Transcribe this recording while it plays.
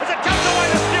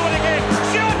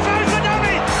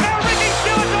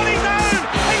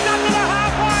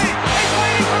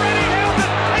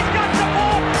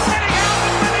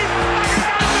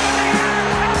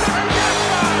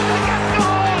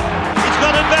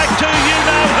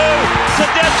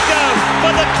Tedesco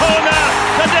for the corner.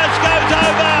 Tedesco's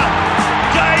over.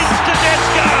 James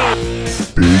Tedesco.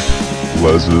 Big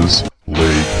Les's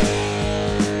League.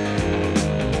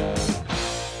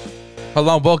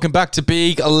 Hello and welcome back to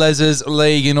Big Les's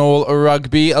League in all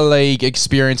rugby league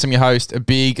experience. I'm your host,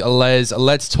 Big Les.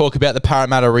 Let's talk about the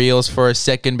Parramatta Eels for a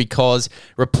second because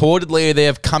reportedly they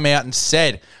have come out and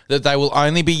said that they will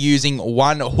only be using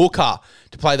one hooker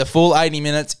to play the full 80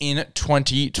 minutes in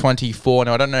 2024.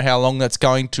 Now, I don't know how long that's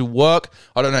going to work.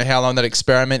 I don't know how long that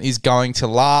experiment is going to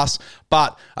last.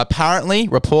 But apparently,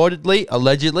 reportedly,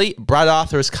 allegedly, Brad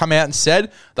Arthur has come out and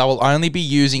said they will only be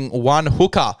using one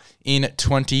hooker in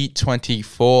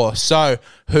 2024. So,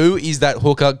 who is that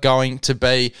hooker going to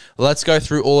be? Let's go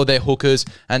through all of their hookers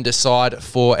and decide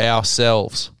for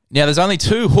ourselves. Now, there's only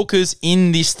two hookers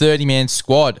in this 30-man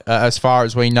squad, as far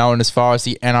as we know and as far as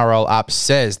the NRL app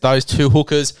says. Those two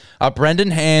hookers are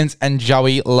Brendan Hands and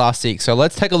Joey Lussick. So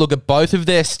let's take a look at both of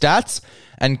their stats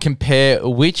and compare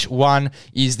which one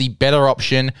is the better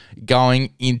option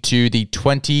going into the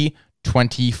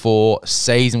 2024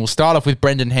 season. We'll start off with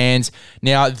Brendan Hands.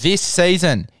 Now, this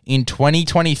season, in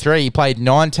 2023, he played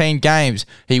 19 games.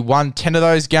 He won 10 of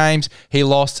those games. He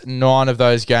lost 9 of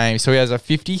those games. So he has a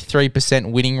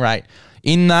 53% winning rate.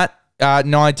 In that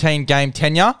 19-game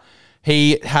tenure,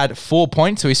 he had 4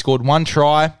 points. So he scored 1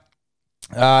 try.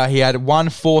 He had 1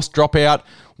 forced dropout,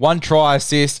 1 try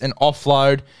assist, an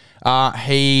offload.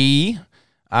 He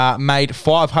made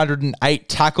 508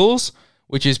 tackles,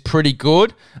 which is pretty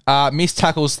good. Missed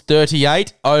tackles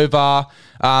 38 over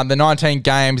the 19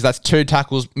 games. That's 2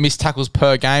 tackles, missed tackles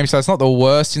per game. So it's not the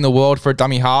worst in the world for a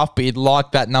dummy half, but you'd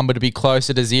like that number to be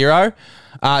closer to 0.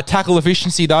 Tackle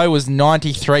efficiency, though, was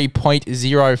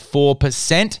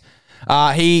 93.04%.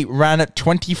 He ran at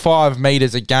 25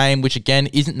 metres a game, which again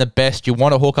isn't the best. You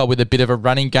want a hooker with a bit of a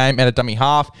running game at a dummy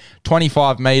half.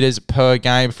 25 metres per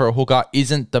game for a hooker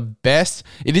isn't the best.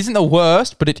 It isn't the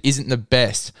worst, but it isn't the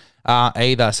best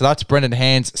either. So that's Brendan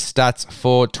Hand's stats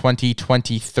for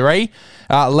 2023.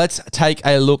 Let's take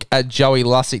a look at Joey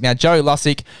Lussick. Now, Joey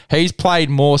Lussick, he's played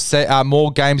more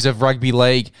games of rugby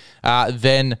league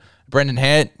than Brendan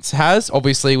Hands has.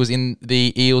 Obviously, was in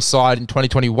the Eels side in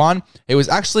 2021. He was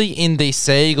actually in the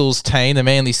Seagulls team, the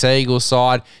Manly Seagulls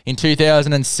side, in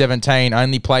 2017.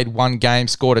 Only played 1 game,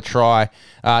 scored a try.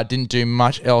 Didn't do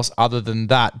much else other than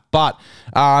that. But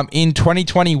in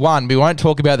 2021, we won't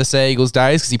talk about the Seagulls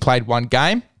days because he played 1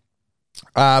 game.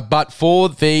 But for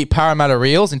the Parramatta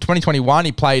Eels in 2021,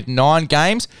 he played 9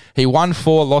 games. He won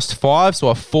 4, lost 5, so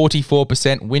a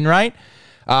 44% win rate.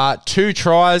 2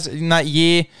 tries in that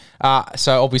year,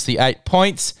 so obviously 8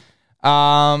 points.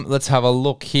 Let's have a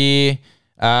look here.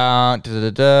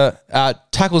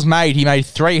 Tackles made. He made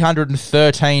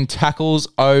 313 tackles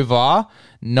over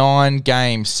 9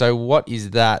 games. So what is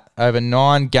that? Over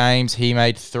 9 games, he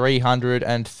made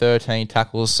 313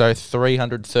 tackles. So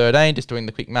 313, just doing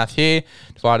the quick math here,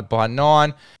 divided by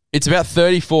 9. It's about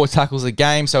 34 tackles a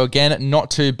game, so again, not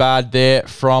too bad there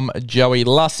from Joey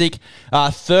Lussick.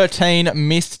 13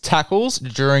 missed tackles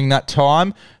during that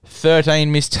time.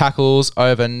 13 missed tackles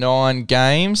over 9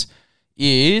 games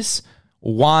is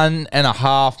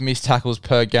 1.5 missed tackles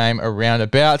per game around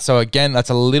about. So again, that's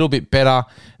a little bit better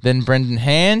than Brendan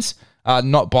Hands.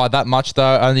 Not by that much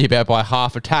though, only about by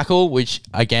half a tackle, which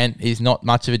again is not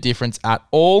much of a difference at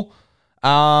all.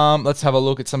 Let's have a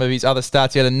look at some of his other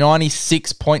stats. He had a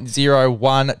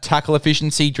 96.01 tackle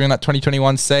efficiency during that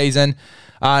 2021 season,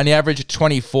 and he averaged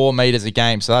 24 metres a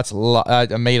game, so that's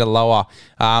a metre lower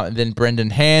than Brendan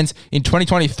Hands. In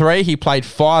 2023, he played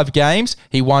 5 games.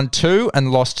 He won 2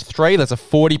 and lost 3. That's a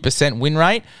 40% win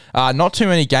rate. Not too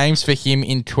many games for him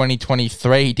in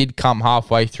 2023. He did come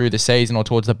halfway through the season or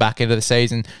towards the back end of the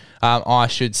season, I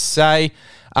should say.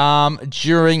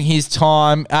 During his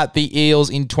time at the Eels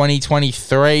in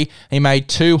 2023, he made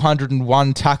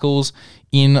 201 tackles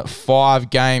in 5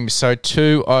 games. So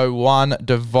 201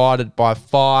 divided by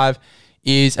 5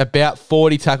 is about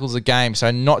 40 tackles a game. So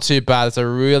not too bad. It's a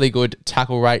really good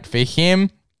tackle rate for him.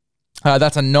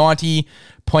 That's a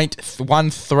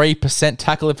 90.13%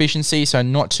 tackle efficiency, so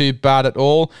not too bad at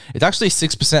all. It's actually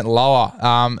 6% lower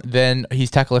than his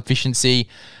tackle efficiency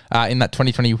in that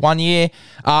 2021 year.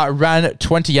 Ran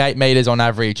 28 metres on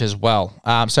average as well.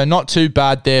 So not too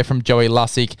bad there from Joey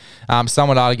Lussick. Some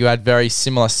would argue had very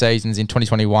similar seasons in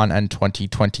 2021 and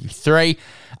 2023.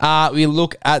 We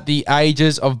look at the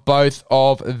ages of both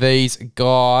of these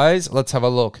guys. Let's have a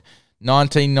look.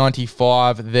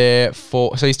 1995 there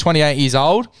for... So he's 28 years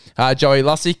old. Joey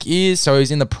Lussick is, so he's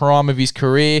in the prime of his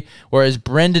career, whereas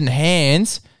Brendan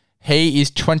Hands, He is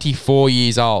 24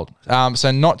 years old.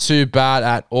 So not too bad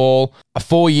at all. A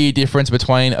 4-year difference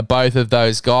between both of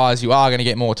those guys. You are going to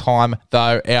get more time,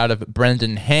 though, out of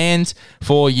Brendan Hands.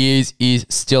 4 years is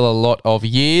still a lot of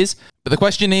years. But the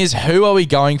question is, who are we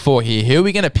going for here? Who are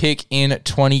we going to pick in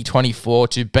 2024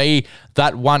 to be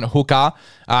that one hooker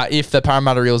if the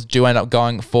Parramatta Eels do end up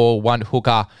going for one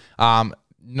hooker?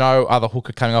 No other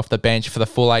hooker coming off the bench for the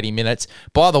full 80 minutes.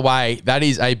 By the way, that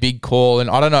is a big call, and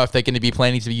I don't know if they're going to be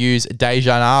planning to use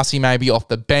Dejan Arce maybe off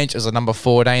the bench as a number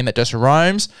 14 that just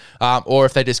roams, or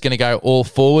if they're just going to go all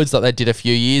forwards like they did a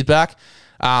few years back.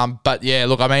 But yeah,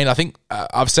 look, I mean, I think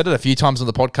I've said it a few times on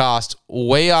the podcast.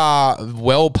 We are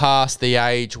well past the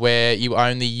age where you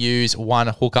only use one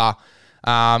hooker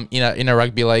in a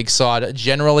rugby league side.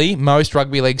 Generally, most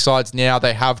rugby league sides now,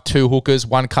 they have two hookers,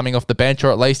 one coming off the bench,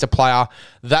 or at least a player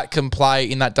that can play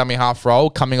in that dummy half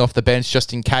role coming off the bench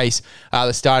just in case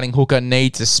the starting hooker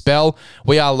needs a spell.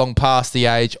 We are long past the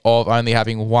age of only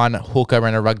having one hooker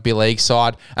in a rugby league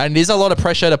side, and it is a lot of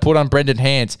pressure to put on Brendan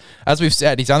Hands. As we've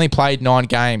said, he's only played 9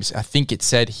 games. I think it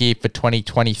said here for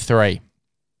 2023.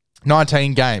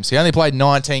 19 games. He only played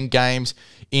 19 games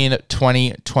in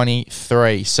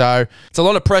 2023. So it's a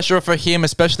lot of pressure for him,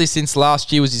 especially since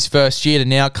last year was his first year, to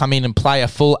now come in and play a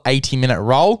full 80-minute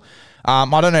role. I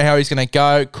don't know how he's going to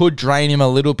go. Could drain him a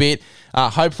little bit.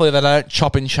 Hopefully they don't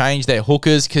chop and change their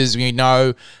hookers, because we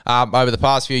know over the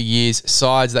past few years,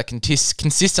 sides that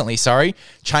consistently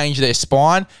change their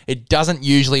spine, it doesn't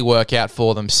usually work out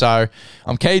for them. So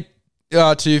I'm keen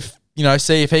to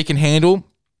see if he can handle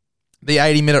the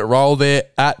 80-minute role there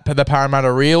at the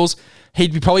Parramatta Eels.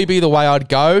 He'd probably be the way I'd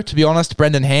go, to be honest.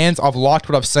 Brendan Hands, I've liked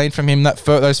what I've seen from him.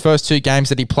 Those first 2 games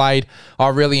that he played, I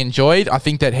really enjoyed. I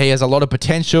think that he has a lot of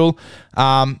potential.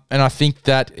 And I think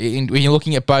that when you're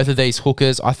looking at both of these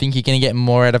hookers, I think you're going to get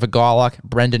more out of a guy like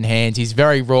Brendan Hands. He's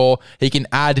very raw. He can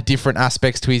add different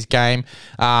aspects to his game.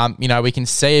 We can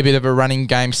see a bit of a running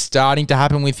game starting to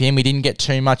happen with him. We didn't get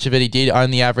too much of it. He did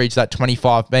only average that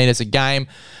 25 metres a game.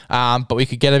 But we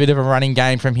could get a bit of a running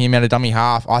game from him at a dummy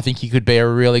half. I think he could be a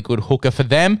really good hooker for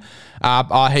them.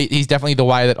 He's definitely the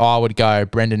way that I would go,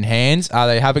 Brendan Hands.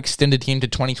 They have extended him to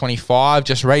 2025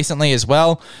 just recently as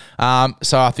well.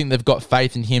 So I think they've got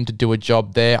faith in him to do a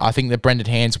job there. I think that Brendan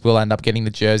Hands will end up getting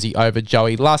the jersey over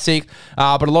Joey Lussick.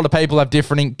 But a lot of people have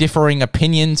differing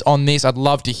opinions on this. I'd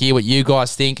love to hear what you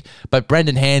guys think. But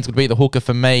Brendan Hands would be the hooker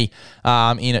for me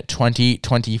in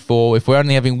 2024. If we're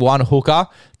only having one hooker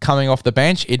coming off the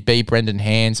bench, it'd be Brendan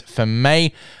Hands for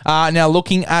me. Now,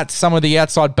 looking at some of the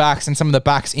outside backs and some of the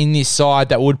backs in this side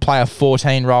that would play a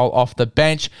 14 role off the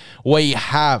bench, we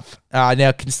have...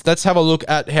 let's have a look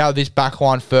at how this back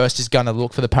line first is going to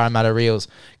look for the Parramatta Eels.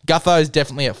 Gutho is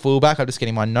definitely at fullback. I'm just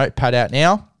getting my notepad out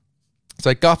now.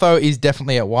 So Gutho is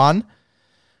definitely at 1.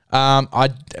 I'm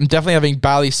definitely having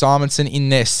Bailey Simonson in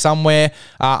there somewhere,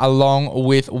 along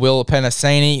with Will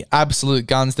Penasini. Absolute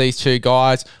guns, these 2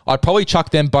 guys. I'd probably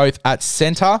chuck them both at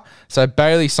centre. So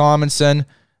Bailey Simonson,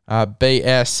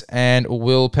 BS, and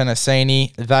Will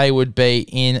Penasini, they would be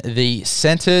in the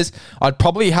centres. I'd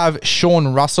probably have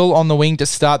Sean Russell on the wing to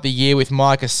start the year with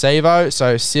Micah Sivo.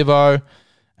 So Sivo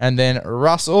and then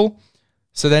Russell.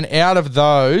 So then out of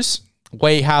those,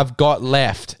 we have got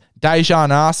left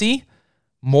Dejan Arce,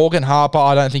 Morgan Harper.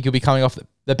 I don't think he'll be coming off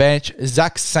the bench.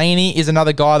 Zach Saney is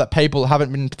another guy that people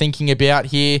haven't been thinking about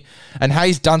here. And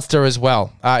Hayes Dunster as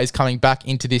well is coming back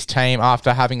into this team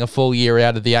after having a full year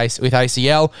out of with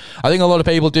ACL. I think a lot of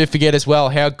people do forget as well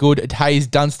how good Hayes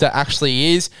Dunster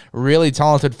actually is. Really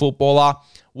talented footballer.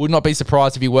 Would not be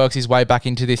surprised if he works his way back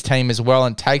into this team as well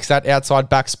and takes that outside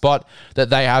back spot that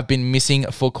they have been missing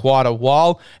for quite a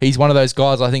while. He's one of those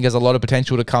guys I think has a lot of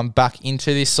potential to come back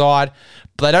into this side.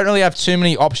 But they don't really have too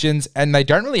many options, and they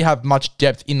don't really have much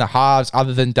depth in the halves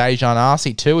other than Dejan Arce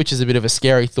too, which is a bit of a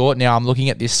scary thought. Now I'm looking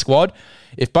at this squad.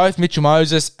 If both Mitchell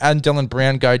Moses and Dylan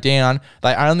Brown go down,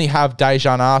 they only have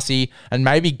Dejan Arce, and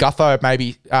maybe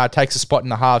Gutho takes a spot in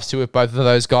the halves too if both of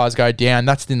those guys go down.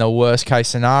 That's in the worst case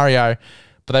scenario.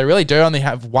 But they really do only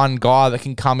have one guy that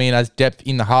can come in as depth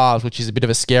in the halves, which is a bit of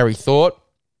a scary thought.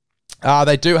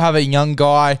 They do have a young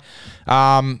guy,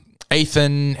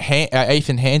 Ethan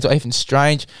Hands or Ethan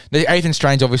Strange. Ethan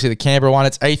Strange, obviously the Canberra one.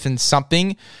 It's Ethan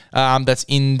something that's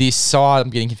in this side.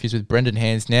 I'm getting confused with Brendan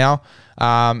Hands now.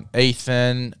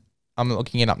 Ethan, I'm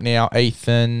looking it up now.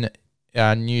 Ethan,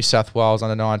 New South Wales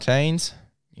under 19s.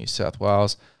 New South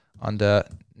Wales under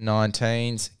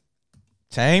 19s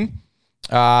team.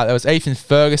 There was Ethan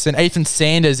Ferguson. Ethan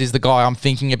Sanders is the guy I'm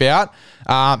thinking about.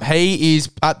 He is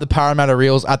at the Parramatta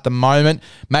Eels at the moment.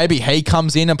 Maybe he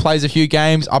comes in and plays a few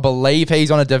games. I believe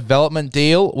he's on a development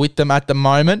deal with them at the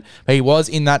moment. He was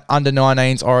in that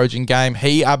under-19s Origin game.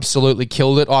 He absolutely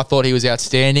killed it. I thought he was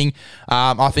outstanding.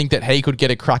 I think that he could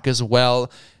get a crack as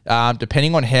well,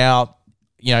 depending on how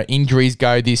injuries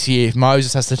go this year. If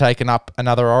Moses has to take up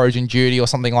another Origin duty or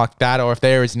something like that, or if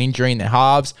there is an injury in the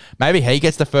halves, maybe he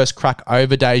gets the first crack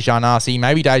over Dejan Arce.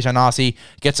 Maybe Dejan Arce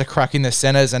gets a crack in the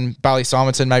centres and Bailey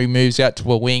Simonson maybe moves out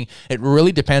to a wing. It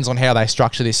really depends on how they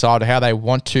structure this side or how they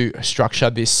want to structure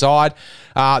this side.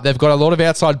 They've got a lot of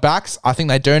outside backs. I think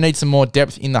they do need some more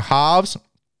depth in the halves.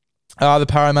 The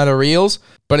Parramatta Eels.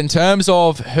 But in terms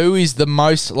of who is the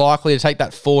most likely to take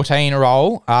that 14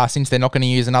 role, since they're not going to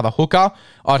use another hooker,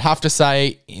 I'd have to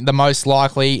say the most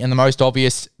likely and the most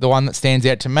obvious, the one that stands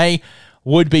out to me,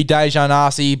 would be Dejan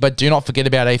Arce, but do not forget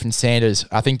about Ethan Sanders.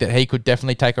 I think that he could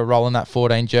definitely take a role in that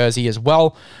 14 jersey as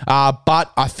well.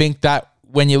 But I think that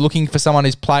when you're looking for someone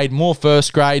who's played more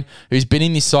first grade, who's been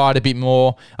in this side a bit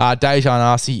more, Dejan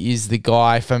Arce is the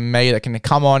guy for me that can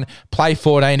come on, play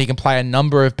 14. He can play a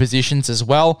number of positions as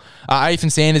well.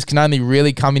 Ethan Sanders can only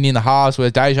really come in the halves,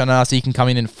 whereas Dejan Arce can come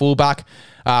in fullback.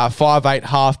 5'8"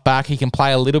 half back. He can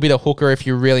play a little bit of hooker if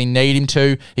you really need him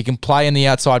to. He can play in the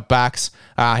outside backs.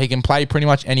 He can play pretty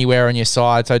much anywhere on your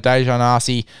side. So Dejan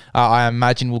Arce, I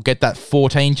imagine, will get that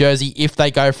 14 jersey if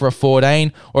they go for a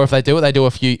 14, or if they do what they do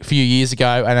a few years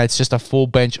ago, and it's just a full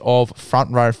bench of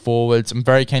front row forwards. I'm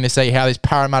very keen to see how this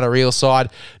Parramatta Eels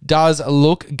side does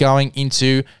look going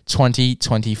into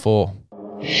 2024.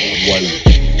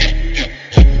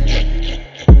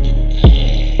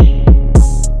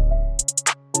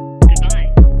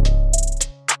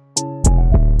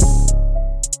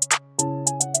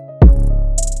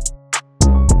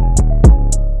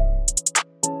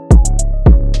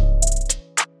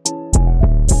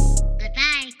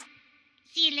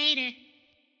 See you later.